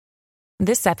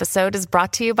This episode is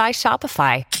brought to you by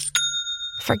Shopify.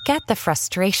 Forget the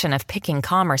frustration of picking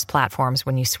commerce platforms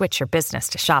when you switch your business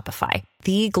to Shopify,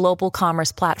 the global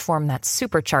commerce platform that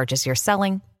supercharges your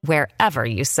selling wherever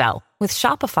you sell. With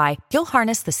Shopify, you'll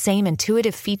harness the same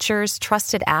intuitive features,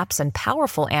 trusted apps, and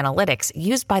powerful analytics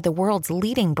used by the world's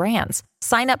leading brands.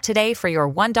 Sign up today for your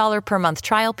 $1 per month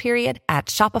trial period at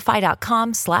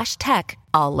shopify.com/tech,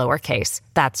 all lowercase.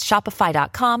 That's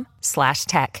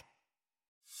shopify.com/tech.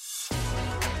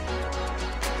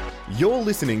 You're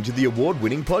listening to the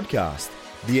award-winning podcast,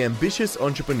 The Ambitious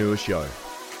Entrepreneur Show,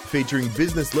 featuring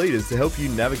business leaders to help you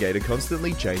navigate a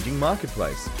constantly changing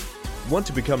marketplace. Want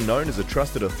to become known as a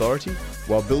trusted authority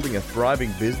while building a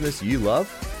thriving business you love?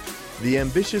 The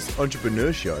Ambitious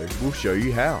Entrepreneur Show will show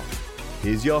you how.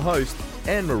 Here's your host,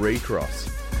 Anne-Marie Cross.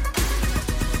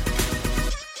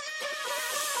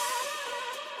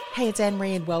 Hey, it's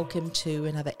Anne-Marie and welcome to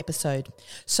another episode.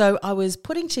 So I was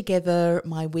putting together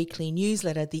my weekly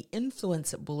newsletter, the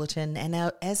Influencer Bulletin, and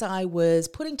as I was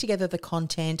putting together the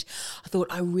content, I thought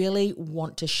I really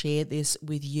want to share this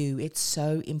with you. It's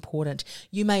so important.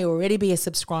 You may already be a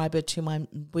subscriber to my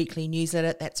weekly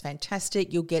newsletter. That's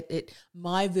fantastic. You'll get it,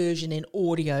 my version in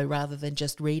audio rather than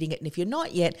just reading it. And if you're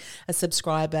not yet a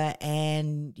subscriber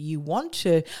and you want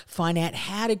to find out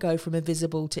how to go from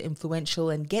invisible to influential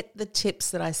and get the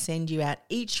tips that I send you out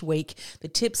each week, the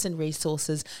tips and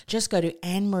resources, just go to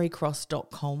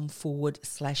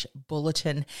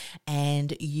annemariecross.com/bulletin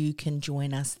and you can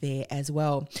join us there as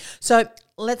well. So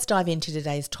let's dive into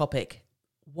today's topic.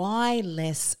 Why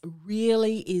less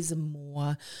really is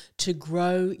more to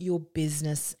grow your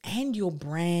business and your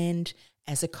brand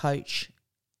as a coach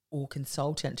or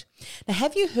consultant. Now,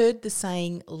 have you heard the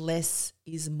saying less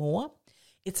is more?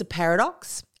 It's a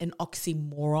paradox, an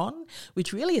oxymoron,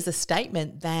 which really is a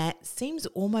statement that seems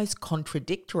almost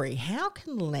contradictory. How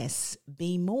can less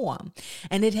be more?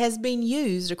 And it has been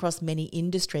used across many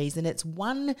industries, and it's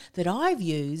one that I've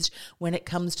used when it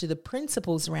comes to the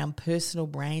principles around personal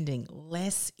branding.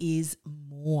 Less is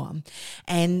more.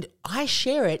 And I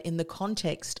share it in the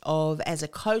context of, as a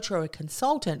coach or a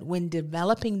consultant, when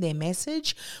developing their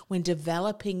message, when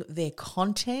developing their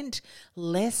content,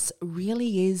 less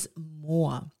really is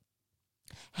more.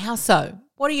 How so?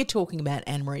 What are you talking about,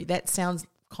 Anne-Marie? That sounds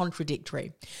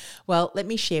contradictory. Well, let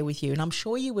me share with you, and I'm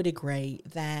sure you would agree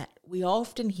that we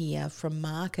often hear from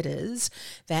marketers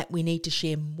that we need to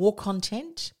share more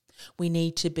content, we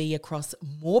need to be across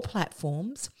more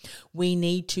platforms, we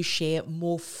need to share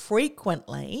more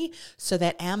frequently so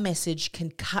that our message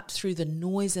can cut through the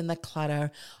noise and the clutter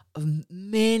of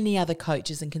many other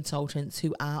coaches and consultants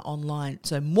who are online.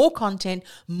 So more content,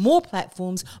 more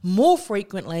platforms, more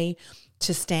frequently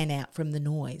to stand out from the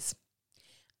noise.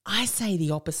 I say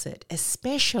the opposite,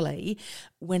 especially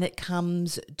when it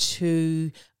comes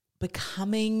to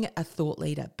becoming a thought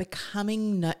leader,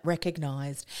 becoming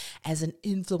recognized as an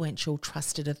influential,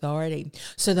 trusted authority.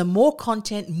 So the more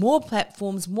content, more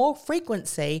platforms, more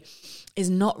frequency is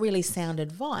not really sound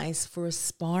advice for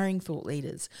aspiring thought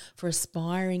leaders, for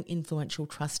aspiring influential,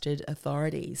 trusted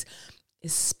authorities,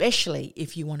 especially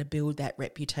if you want to build that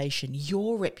reputation,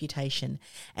 your reputation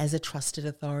as a trusted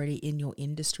authority in your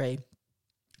industry.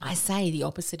 I say the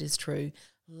opposite is true.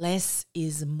 Less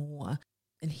is more.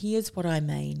 And here's what I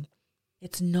mean.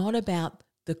 It's not about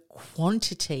the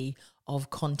quantity of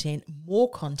content,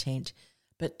 more content,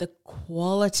 but the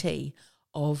quality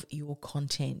of your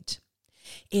content.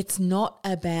 It's not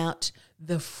about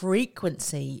the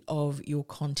frequency of your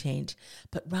content,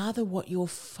 but rather what you're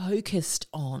focused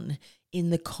on in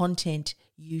the content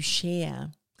you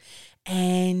share.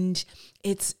 And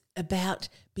it's about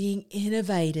being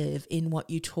innovative in what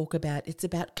you talk about. It's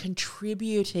about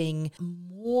contributing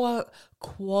more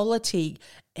quality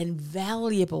and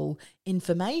valuable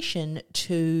information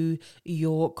to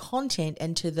your content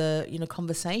and to the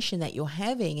conversation that you're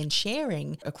having and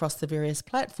sharing across the various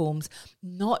platforms,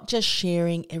 not just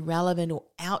sharing irrelevant or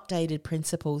outdated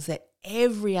principles that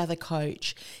every other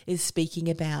coach is speaking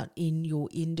about in your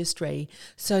industry.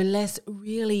 So less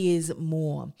really is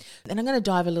more. And I'm going to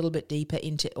dive a little bit deeper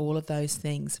into all of those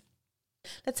things.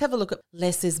 Let's have a look at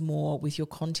less is more with your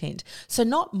content. So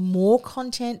not more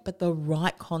content, but the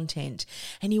right content.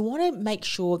 And you want to make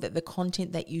sure that the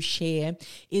content that you share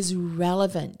is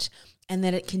relevant and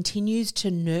that it continues to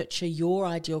nurture your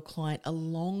ideal client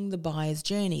along the buyer's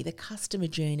journey, the customer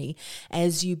journey,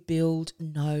 as you build,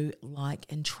 know, like,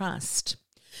 and trust.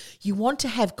 You want to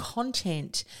have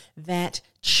content that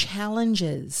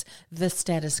challenges the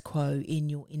status quo in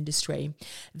your industry,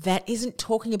 that isn't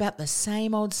talking about the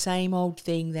same old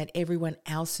thing that everyone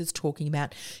else is talking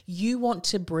about. You want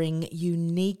to bring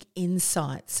unique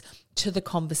insights to the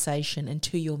conversation and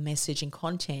to your message and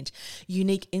content,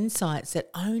 unique insights that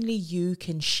only you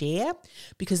can share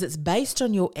because it's based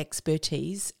on your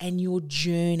expertise and your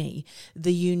journey,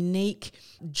 the unique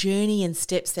journey and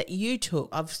steps that you took.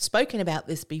 I've spoken about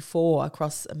this before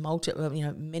across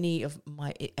many of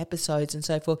my episodes and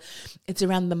so forth. It's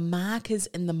around the markers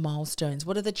and the milestones.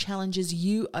 What are the challenges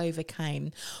you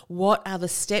overcame? What are the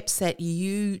steps that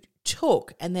you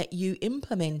took and that you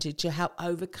implemented to help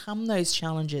overcome those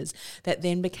challenges that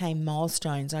then became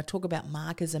milestones? I talk about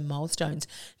markers and milestones.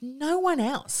 No one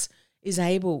else is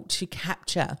able to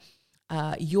capture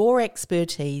your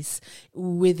expertise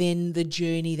within the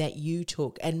journey that you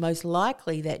took. And most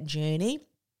likely that journey,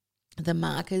 the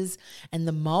markers and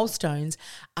the milestones,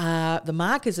 the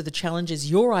markers are the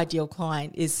challenges your ideal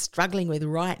client is struggling with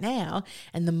right now,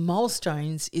 and the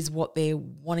milestones is what they're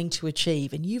wanting to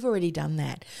achieve. And you've already done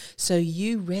that. So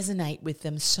you resonate with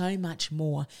them so much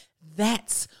more.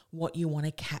 That's what you want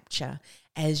to capture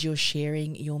as you're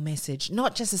sharing your message,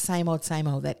 not just the same old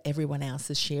that everyone else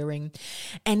is sharing.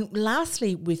 And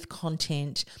lastly, with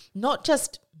content, not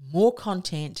just more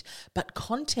content, but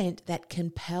content that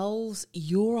compels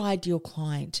your ideal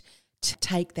client to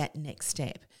take that next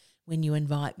step when you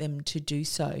invite them to do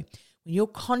so. When your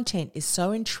content is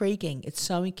so intriguing, it's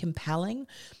so compelling,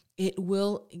 it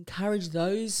will encourage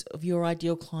those of your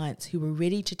ideal clients who are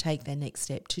ready to take their next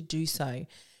step to do so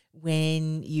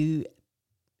when you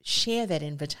share that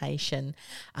invitation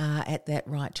at that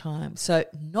right time. So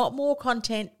not more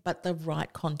content, but the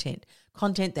right content.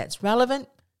 Content that's relevant,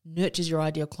 nurtures your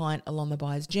ideal client along the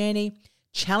buyer's journey,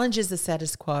 challenges the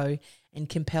status quo, and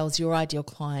compels your ideal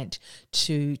client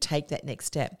to take that next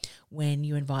step when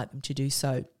you invite them to do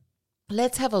so.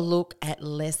 Let's have a look at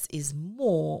less is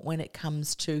more when it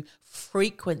comes to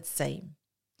frequency.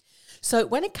 So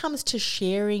when it comes to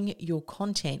sharing your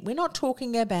content, we're not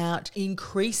talking about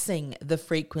increasing the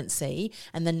frequency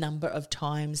and the number of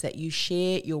times that you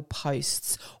share your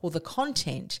posts or the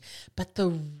content, but the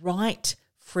right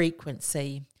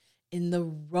frequency in the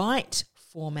right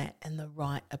format and the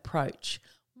right approach.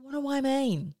 What do I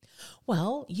mean?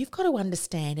 Well, you've got to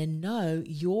understand and know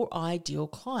your ideal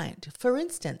client. For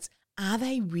instance, are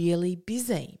they really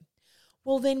busy?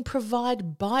 Well, then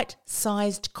provide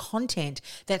bite-sized content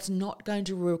that's not going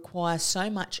to require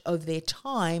so much of their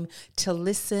time to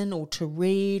listen or to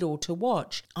read or to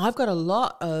watch. I've got a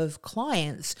lot of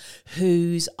clients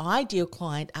whose ideal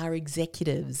client are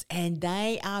executives and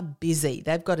they are busy.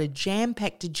 They've got a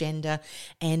jam-packed agenda,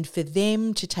 and for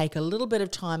them to take a little bit of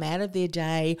time out of their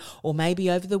day, or maybe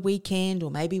over the weekend,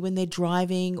 or maybe when they're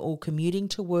driving or commuting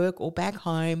to work or back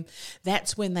home,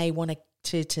 that's when they want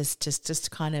to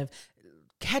just kind of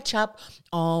catch up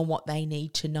on what they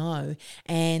need to know.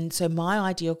 And so my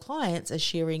ideal clients are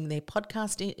sharing their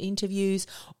podcast interviews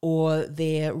or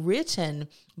their written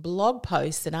blog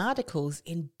posts and articles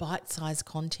in bite-sized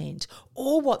content.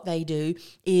 Or what they do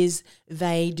is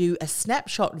they do a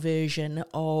snapshot version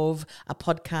of a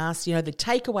podcast, the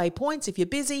takeaway points. If you're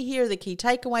busy, here are the key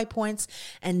takeaway points.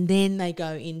 And then they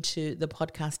go into the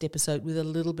podcast episode with a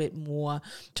little bit more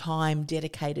time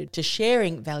dedicated to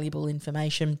sharing valuable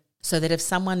information, so that if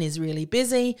someone is really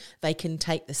busy, they can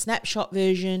take the snapshot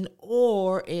version,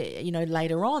 or,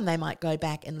 later on they might go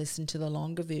back and listen to the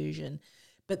longer version.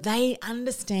 But they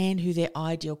understand who their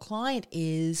ideal client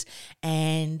is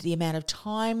and the amount of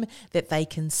time that they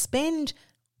can spend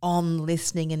on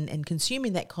listening and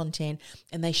consuming that content,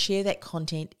 and they share that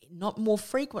content not more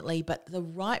frequently, but the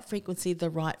right frequency,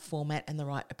 the right format, and the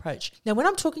right approach. Now, when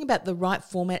I'm talking about the right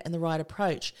format and the right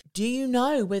approach, do you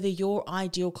know whether your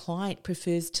ideal client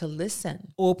prefers to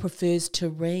listen or prefers to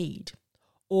read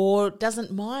or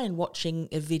doesn't mind watching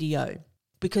a video?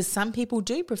 Because some people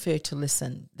do prefer to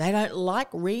listen. They don't like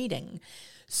reading.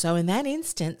 So in that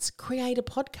instance, create a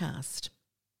podcast.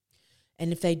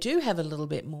 And if they do have a little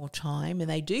bit more time and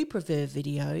they do prefer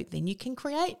video, then you can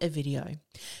create a video.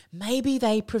 Maybe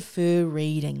they prefer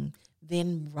reading,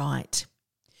 then write.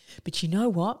 But you know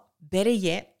what? Better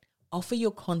yet, offer your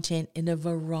content in a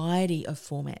variety of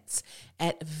formats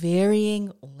at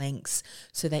varying lengths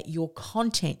so that your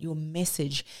content, your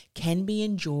message can be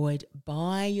enjoyed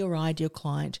by your ideal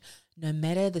client no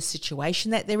matter the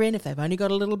situation that they're in, if they've only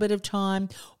got a little bit of time,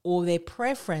 or their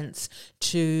preference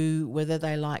to whether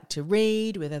they like to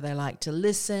read, whether they like to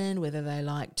listen, whether they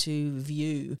like to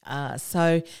view.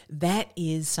 So that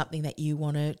is something that you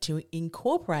want to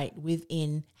incorporate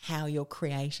within how you're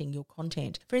creating your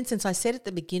content. For instance, I said at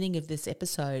the beginning of this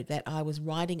episode that I was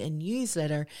writing a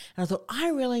newsletter, and I thought I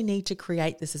really need to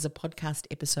create this as a podcast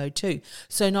episode too.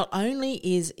 So not only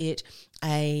is it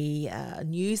a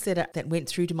newsletter that went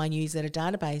through to my newsletter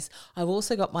database, I've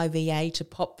also got my VA to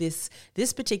pop this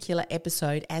particular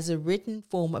episode as a written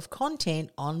form of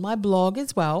content on my blog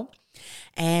as well.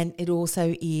 And it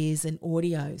also is an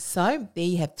audio. So there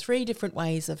you have 3 different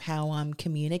ways of how I'm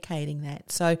communicating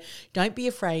that. So don't be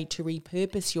afraid to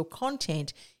repurpose your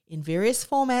content in various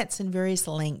formats and various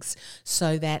lengths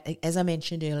so that, as I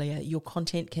mentioned earlier, your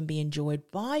content can be enjoyed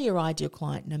by your ideal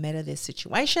client no matter their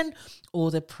situation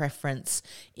or the preference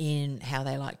in how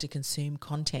they like to consume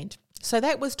content. So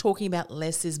that was talking about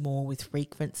less is more with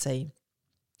frequency.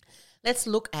 Let's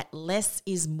look at less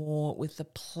is more with the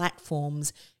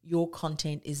platforms your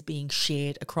content is being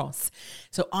shared across.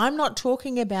 So I'm not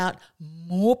talking about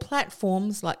more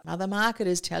platforms like other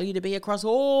marketers tell you to be across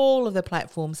all of the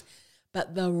platforms,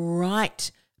 but the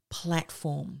right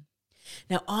platform.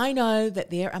 Now, I know that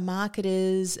there are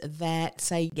marketers that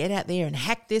say, get out there and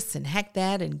hack this and hack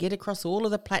that and get across all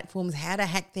of the platforms, how to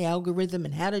hack the algorithm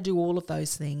and how to do all of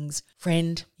those things.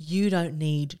 Friend, you don't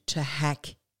need to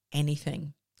hack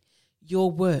anything.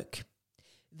 Your work,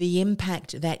 the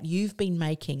impact that you've been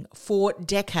making for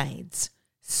decades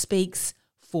speaks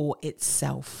for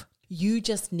itself. You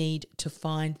just need to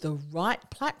find the right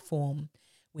platform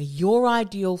where your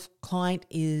ideal client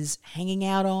is hanging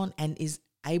out on and is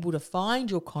able to find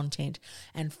your content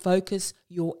and focus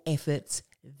your efforts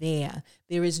there.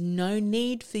 There is no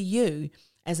need for you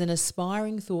as an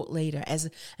aspiring thought leader, as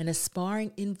an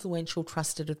aspiring influential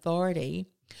trusted authority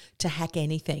to hack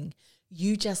anything.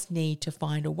 You just need to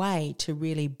find a way to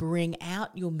really bring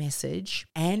out your message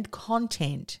and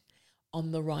content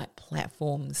on the right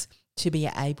platforms to be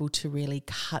able to really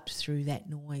cut through that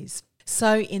noise.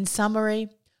 So in summary,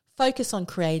 focus on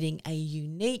creating a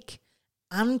unique,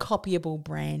 uncopyable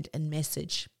brand and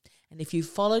message. And if you've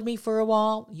followed me for a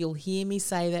while, you'll hear me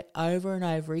say that over and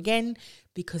over again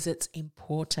because it's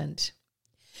important.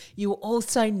 You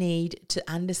also need to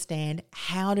understand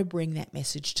how to bring that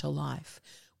message to life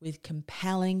with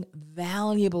compelling,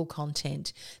 valuable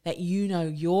content that you know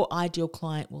your ideal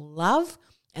client will love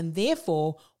and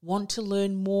therefore want to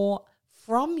learn more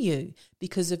from you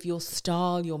because of your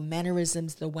style, your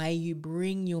mannerisms, the way you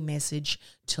bring your message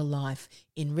to life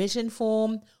in written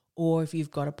form, or if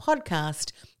you've got a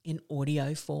podcast, in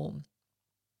audio form.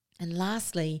 And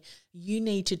lastly, you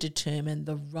need to determine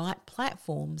the right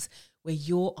platforms where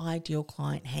your ideal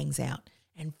client hangs out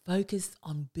and focus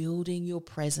on building your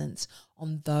presence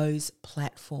on those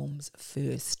platforms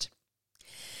first.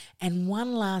 And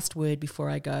one last word before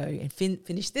I go and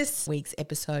finish this week's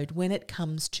episode when it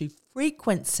comes to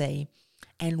frequency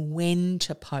and when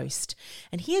to post.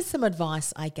 And here's some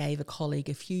advice I gave a colleague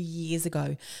a few years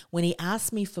ago when he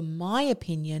asked me for my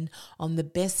opinion on the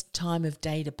best time of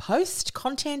day to post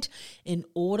content in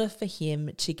order for him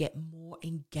to get more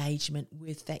engagement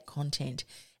with that content.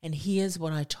 And here's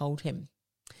what I told him.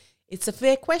 It's a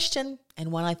fair question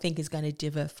and one I think is going to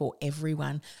differ for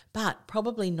everyone, but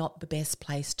probably not the best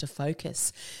place to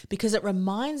focus because it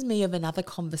reminds me of another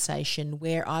conversation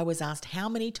where I was asked how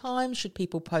many times should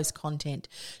people post content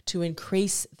to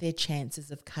increase their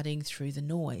chances of cutting through the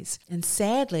noise. And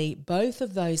sadly, both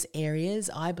of those areas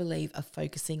I believe are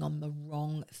focusing on the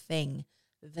wrong thing,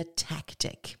 the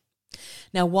tactic.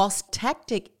 Now, whilst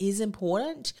tactic is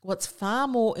important, what's far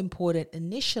more important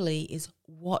initially is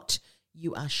what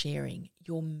you are sharing,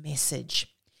 your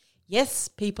message. Yes,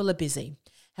 people are busy.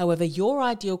 However, your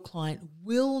ideal client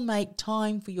will make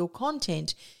time for your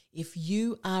content if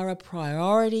you are a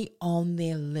priority on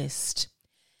their list.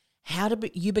 How do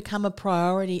you become a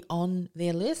priority on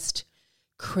their list?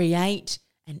 Create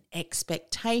an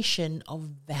expectation of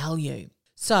value.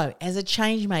 So, as a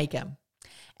change maker,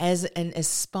 as an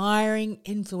aspiring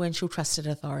influential trusted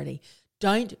authority,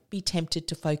 don't be tempted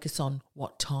to focus on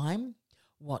what time,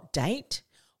 what date,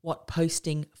 what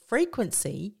posting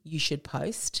frequency you should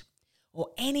post, or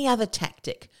any other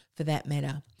tactic for that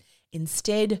matter.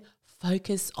 Instead,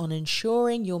 focus on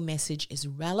ensuring your message is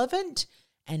relevant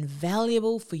and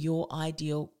valuable for your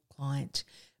ideal client.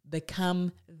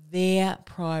 Become their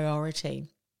priority.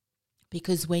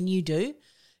 Because when you do,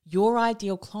 your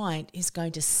ideal client is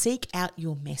going to seek out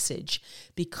your message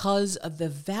because of the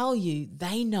value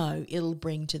they know it'll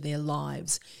bring to their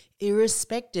lives,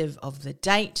 irrespective of the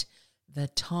date, the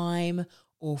time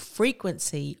or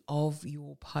frequency of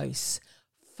your posts.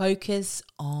 Focus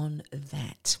on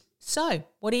that. So,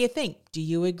 what do you think? Do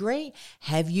you agree?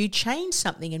 Have you changed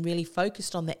something and really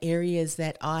focused on the areas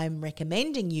that I'm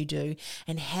recommending you do?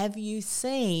 And have you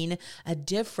seen a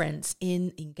difference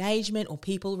in engagement or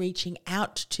people reaching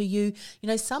out to you? You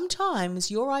know, sometimes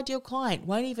your ideal client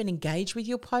won't even engage with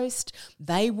your post.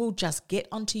 They will just get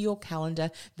onto your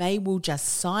calendar. They will just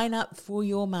sign up for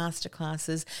your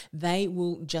masterclasses. They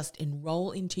will just enroll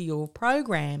into your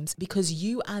programs because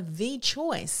you are the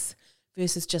choice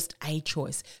versus just a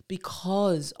choice,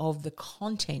 because of the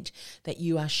content that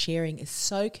you are sharing is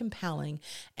so compelling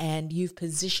and you've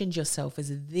positioned yourself as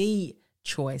the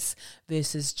choice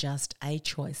versus just a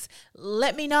choice.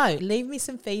 Let me know. Leave me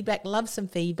some feedback. Love some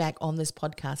feedback on this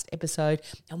podcast episode.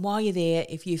 And while you're there,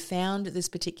 if you found this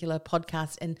particular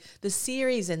podcast and the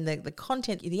series and the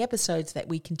content, the episodes that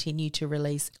we continue to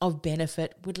release of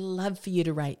benefit, would love for you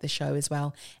to rate the show as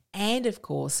well. And of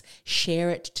course, share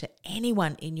it to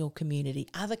anyone in your community,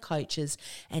 other coaches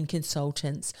and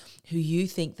consultants who you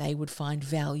think they would find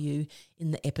value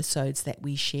in the episodes that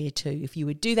we share too. If you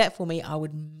would do that for me, I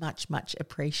would much, much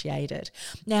appreciate it.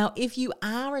 Now, if you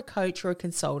are a coach or a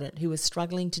consultant who is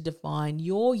struggling to define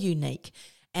your unique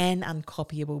and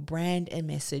uncopyable brand and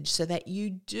message so that you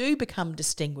do become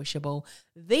distinguishable,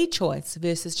 the choice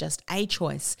versus just a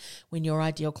choice when your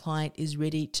ideal client is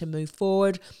ready to move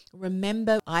forward,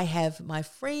 remember I have my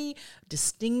free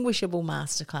Distinguishable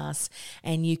Masterclass,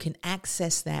 and you can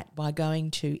access that by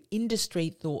going to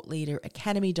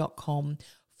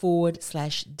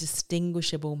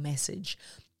industrythoughtleaderacademy.com/distinguishable message.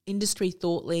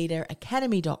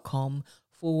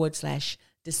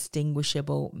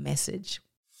 industrythoughtleaderacademy.com/distinguishable message.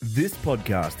 This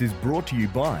podcast is brought to you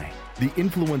by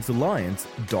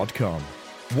theinfluencealliance.com.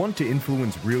 Want to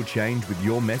influence real change with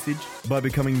your message by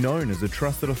becoming known as a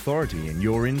trusted authority in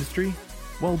your industry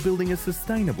while building a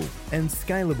sustainable and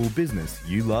scalable business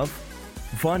you love?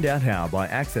 Find out how by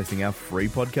accessing our free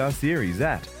podcast series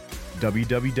at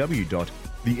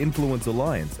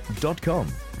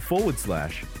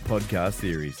www.theinfluencealliance.com/podcast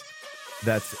series.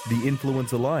 That's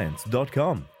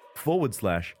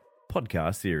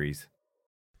theinfluencealliance.com/podcast series.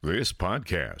 This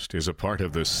podcast is a part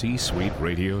of the C-Suite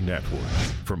Radio Network.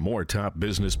 For more top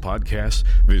business podcasts,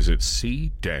 visit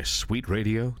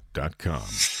c-suiteradio.com.